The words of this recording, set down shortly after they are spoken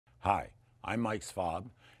Hi, I'm Mike Svob,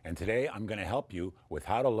 and today I'm going to help you with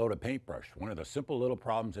how to load a paintbrush, one of the simple little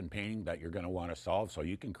problems in painting that you're going to want to solve so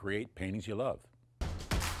you can create paintings you love.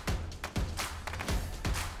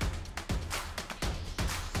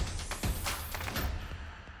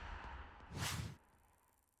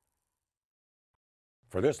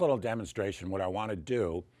 For this little demonstration, what I want to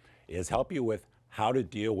do is help you with how to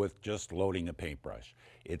deal with just loading a paintbrush.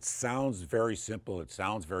 It sounds very simple, it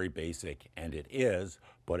sounds very basic, and it is,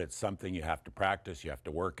 but it's something you have to practice, you have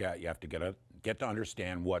to work at, you have to get to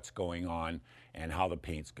understand what's going on and how the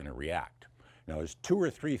paint's going to react. Now, there's 2 or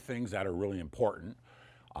 3 things that are really important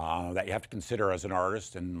that you have to consider as an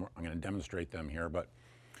artist, and I'm going to demonstrate them here, but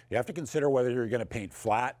you have to consider whether you're going to paint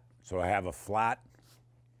flat. So I have a flat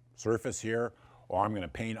surface here, or I'm going to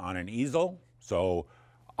paint on an easel, so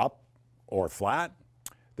up or flat.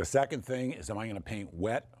 The second thing is, am I going to paint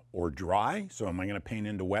wet or dry? So am I going to paint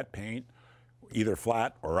into wet paint, either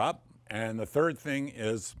flat or up? And the third thing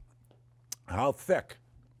is, how thick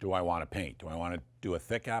do I want to paint? Do I want to do a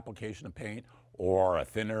thick application of paint, or a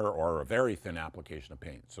thinner or a very thin application of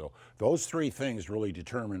paint? So those 3 things really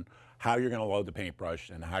determine how you're going to load the paintbrush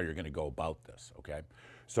and how you're going to go about this, okay?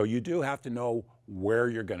 So you do have to know where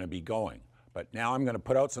you're going to be going. But now I'm going to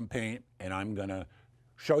put out some paint, and I'm going to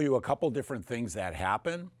show you a couple different things that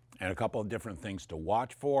happen and a couple of different things to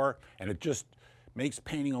watch for. And it just makes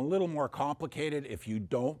painting a little more complicated if you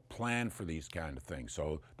don't plan for these kind of things.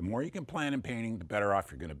 So the more you can plan in painting, the better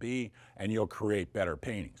off you're going to be, and you'll create better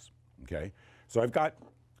paintings, okay? So I've got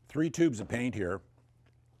 3 tubes of paint here.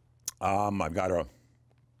 I've got a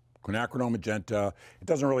quinacridone magenta. It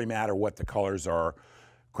doesn't really matter what the colors are.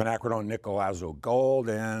 Quinacridone nickel azo gold,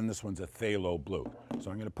 and this one's a phthalo blue.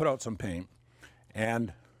 So I'm going to put out some paint,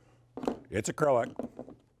 and it's acrylic.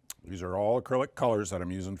 These are all acrylic colors that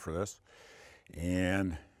I'm using for this.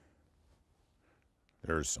 And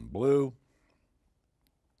there's some blue.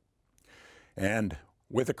 And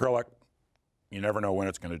with acrylic, you never know when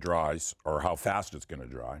it's going to dry or how fast it's going to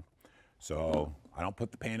dry. So I don't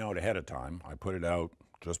put the paint out ahead of time. I put it out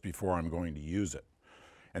just before I'm going to use it.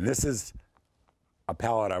 And this is a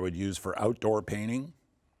palette I would use for outdoor painting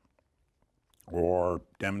or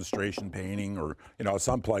demonstration painting, or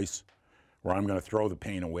someplace where I'm going to throw the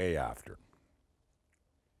paint away after.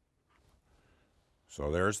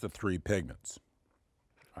 So there's the 3 pigments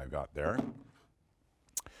I've got there.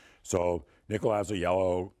 So nickel azo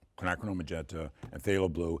yellow, quinacridone magenta, and phthalo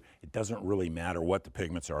blue. It doesn't really matter what the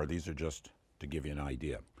pigments are. These are just to give you an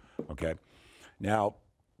idea, okay? Now,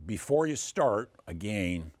 before you start,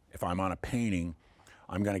 again, if I'm on a painting,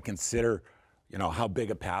 I'm going to consider, how big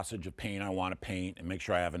a passage of paint I want to paint, and make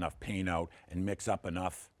sure I have enough paint out and mix up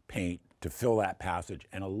enough paint to fill that passage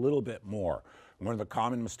and a little bit more. One of the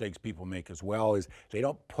common mistakes people make as well is they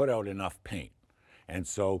don't put out enough paint. And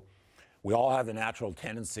so we all have the natural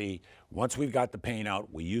tendency, once we've got the paint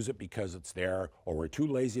out, we use it because it's there, or we're too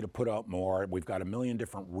lazy to put out more. We've got a million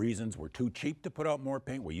different reasons. We're too cheap to put out more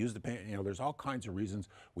paint. We use the paint, there's all kinds of reasons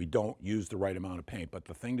we don't use the right amount of paint. But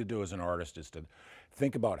the thing to do as an artist is to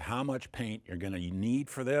think about how much paint you're going to need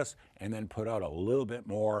for this, and then put out a little bit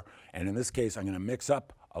more. And in this case, I'm going to mix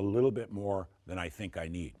up a little bit more than I think I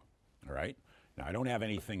need, all right? Now, I don't have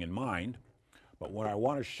anything in mind, but what I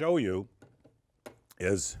want to show you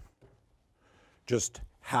is just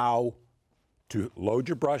how to load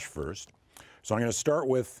your brush first. So I'm going to start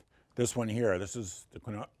with this one here. This is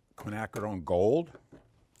the quinacridone gold,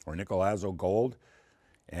 or nickel azo gold.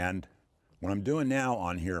 And what I'm doing now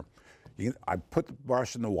on here, I put the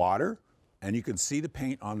brush in the water, and you can see the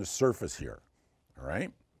paint on the surface here, all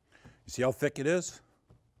right? You see how thick it is?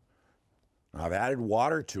 Now, I've added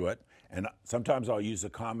water to it, and sometimes I'll use a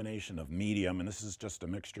combination of medium, and this is just a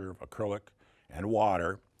mixture of acrylic and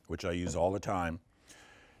water, which I use all the time.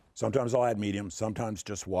 Sometimes I'll add medium, sometimes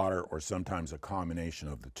just water, or sometimes a combination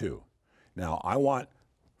of the 2. Now, I want,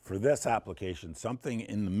 for this application, something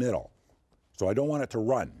in the middle. So I don't want it to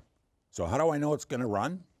run. So how do I know it's going to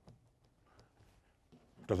run?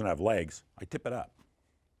 It doesn't have legs. I tip it up.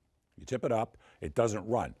 You tip it up, it doesn't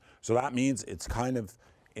run. So that means it's kind of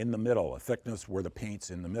in the middle, a thickness where the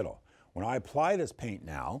paint's in the middle. When I apply this paint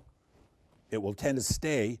now, it will tend to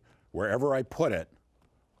stay wherever I put it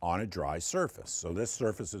on a dry surface. So this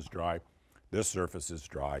surface is dry, this surface is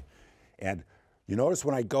dry. And you notice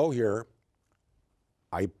when I go here,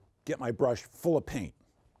 I get my brush full of paint.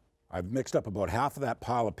 I've mixed up about half of that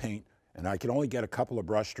pile of paint, and I can only get a couple of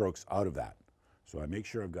brush strokes out of that. So I make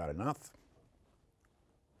sure I've got enough.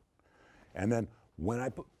 And then when I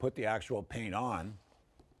put the actual paint on,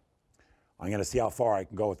 I'm going to see how far I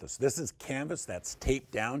can go with this. This is canvas that's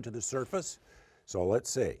taped down to the surface. So let's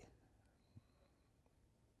see.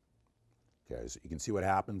 Okay, so you can see what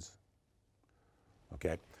happens,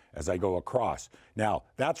 okay, as I go across. Now,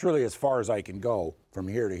 that's really as far as I can go from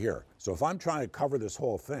here to here. So if I'm trying to cover this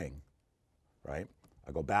whole thing, right,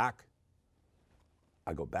 I go back,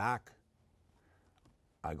 I go back,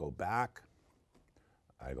 I go back,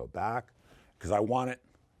 I go back, because I want it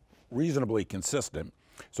reasonably consistent.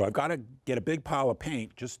 So I've got to get a big pile of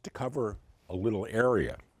paint just to cover a little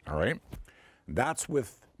area, all right? That's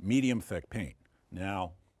with medium thick paint.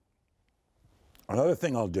 Now, another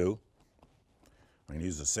thing I'll do, I'm going to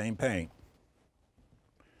use the same paint,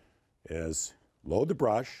 is load the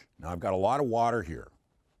brush. Now I've got a lot of water here,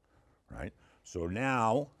 right? So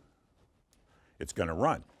now it's going to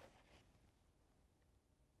run.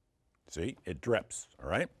 See, it drips, all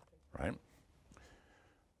right? Right?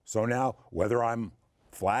 So now, whether I'm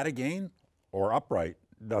flat again or upright,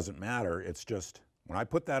 doesn't matter. It's just, when I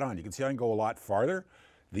put that on, you can see I can go a lot farther.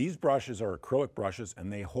 These brushes are acrylic brushes,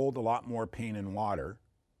 and they hold a lot more paint and water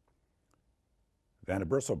than a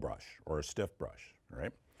bristle brush or a stiff brush,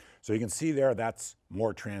 right? So you can see there, that's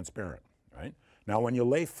more transparent, right? Now, when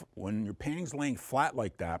your painting's laying flat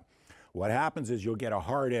like that, what happens is you'll get a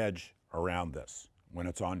hard edge around this when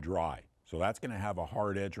it's on dry. So that's going to have a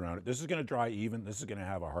hard edge around it. This is going to dry even. This is going to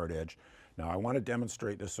have a hard edge. Now, I want to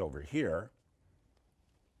demonstrate this over here.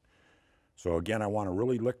 So again, I want a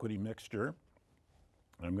really liquidy mixture.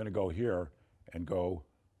 I'm going to go here and go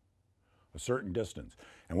a certain distance.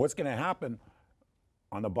 And what's going to happen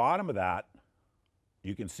on the bottom of that,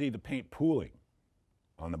 you can see the paint pooling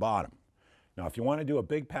on the bottom. Now, if you want to do a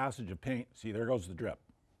big passage of paint, see, there goes the drip.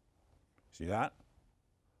 See that?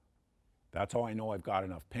 That's how I know I've got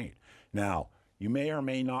enough paint. Now, you may or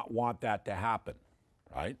may not want that to happen,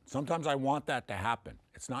 right? Sometimes I want that to happen.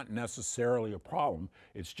 It's not necessarily a problem.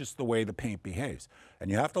 It's just the way the paint behaves. And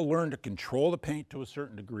you have to learn to control the paint to a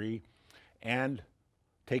certain degree and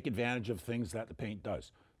take advantage of things that the paint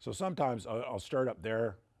does. So sometimes I'll start up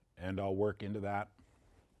there and I'll work into that.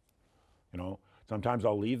 You know, sometimes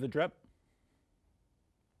I'll leave the drip.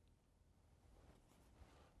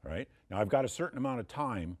 All right? Now I've got a certain amount of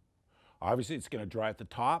time. Obviously, it's going to dry at the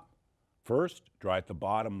top first, dry at the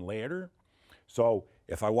bottom later. So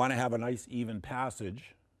if I want to have a nice even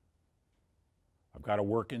passage, I've got to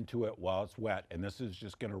work into it while it's wet, and this is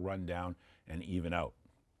just going to run down and even out.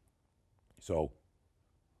 So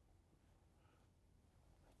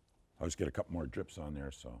I'll just get a couple more drips on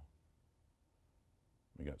there, so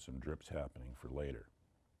we got some drips happening for later.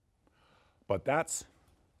 But that's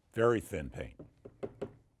very thin paint.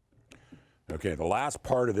 Okay, the last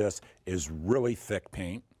part of this is really thick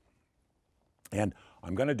paint. And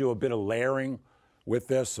I'm going to do a bit of layering with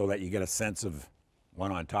this so that you get a sense of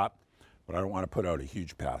one on top, but I don't want to put out a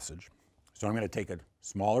huge passage. So I'm going to take a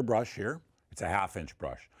smaller brush here. It's a 1/2 inch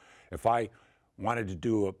brush. If I wanted to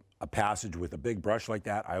do a passage with a big brush like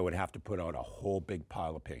that, I would have to put out a whole big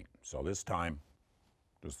pile of paint. So this time,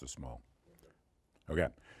 just a small. Okay,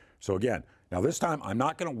 so again, now this time I'm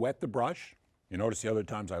not going to wet the brush. You notice the other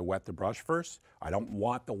times I wet the brush first. I don't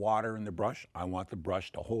want the water in the brush. I want the brush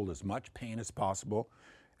to hold as much paint as possible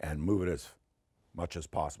and move it as much as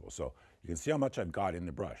possible. So you can see how much I've got in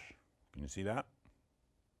the brush. Can you see that?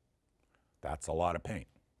 That's a lot of paint,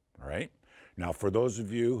 all right? Now, for those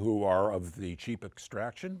of you who are of the cheap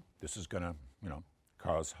extraction, this is gonna,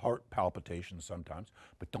 cause heart palpitations sometimes,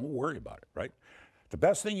 but don't worry about it, right? The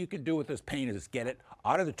best thing you can do with this paint is get it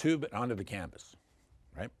out of the tube and onto the canvas,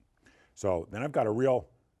 right? So then I've got a real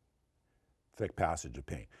thick passage of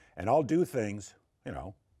paint. And I'll do things,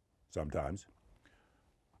 sometimes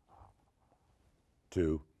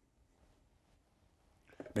to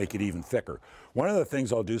make it even thicker. One of the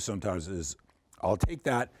things I'll do sometimes is I'll take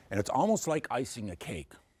that, and it's almost like icing a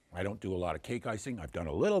cake. I don't do a lot of cake icing. I've done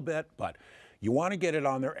a little bit, but you want to get it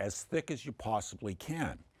on there as thick as you possibly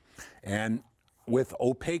can. And with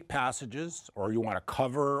opaque passages, or you want to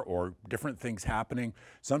cover, or different things happening,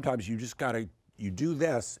 sometimes you just got to, you do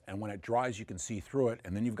this, and when it dries, you can see through it,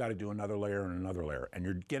 and then you've got to do another layer and another layer. And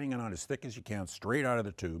you're getting it on as thick as you can, straight out of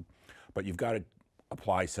the tube, but you've got to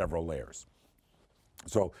apply several layers.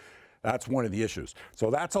 So that's one of the issues. So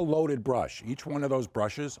that's a loaded brush. Each one of those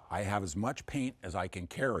brushes, I have as much paint as I can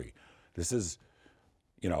carry. This is,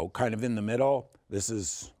 kind of in the middle. This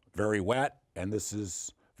is very wet, and this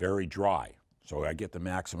is very dry. So I get the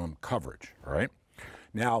maximum coverage, all right?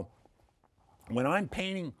 Now, when I'm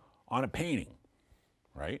painting on a painting,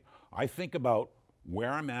 right, I think about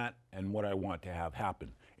where I'm at and what I want to have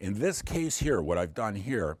happen. In this case here, what I've done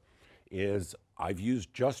here is I've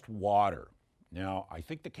used just water. Now, I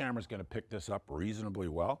think the camera's going to pick this up reasonably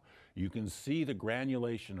well. You can see the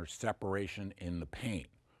granulation or separation in the paint,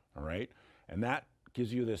 all right? And that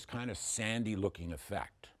gives you this kind of sandy looking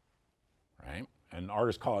effect, right? And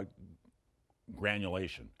artists call it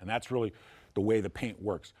granulation, and that's really the way the paint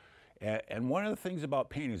works. And one of the things about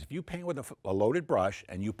painting is if you paint with a loaded brush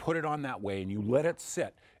and you put it on that way and you let it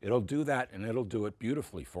sit, it'll do that and it'll do it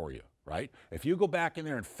beautifully for you, right? If you go back in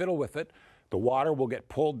there and fiddle with it, the water will get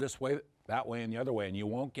pulled this way, that way, and the other way, and you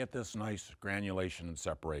won't get this nice granulation and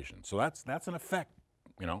separation. So that's an effect,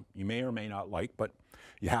 you know, you may or may not like, but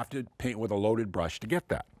you have to paint with a loaded brush to get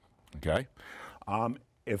that, okay?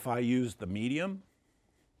 If I use the medium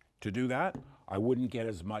to do that, I wouldn't get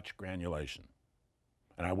as much granulation.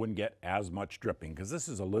 And I wouldn't get as much dripping because this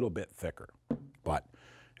is a little bit thicker, but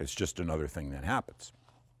it's just another thing that happens.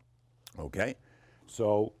 Okay,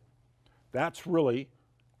 so that's really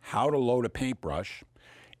how to load a paintbrush.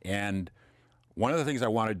 And one of the things I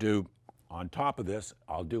want to do on top of this,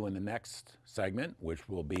 I'll do in the next segment, which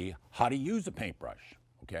will be how to use a paintbrush.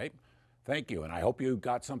 Okay, thank you. And I hope you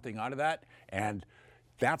got something out of that. And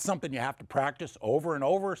that's something you have to practice over and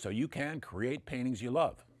over so you can create paintings you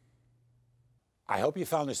love. I hope you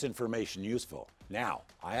found this information useful. Now,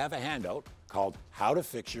 I have a handout called How to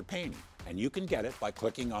Fix Your Painting, and you can get it by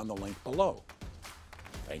clicking on the link below.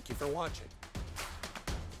 Thank you for watching.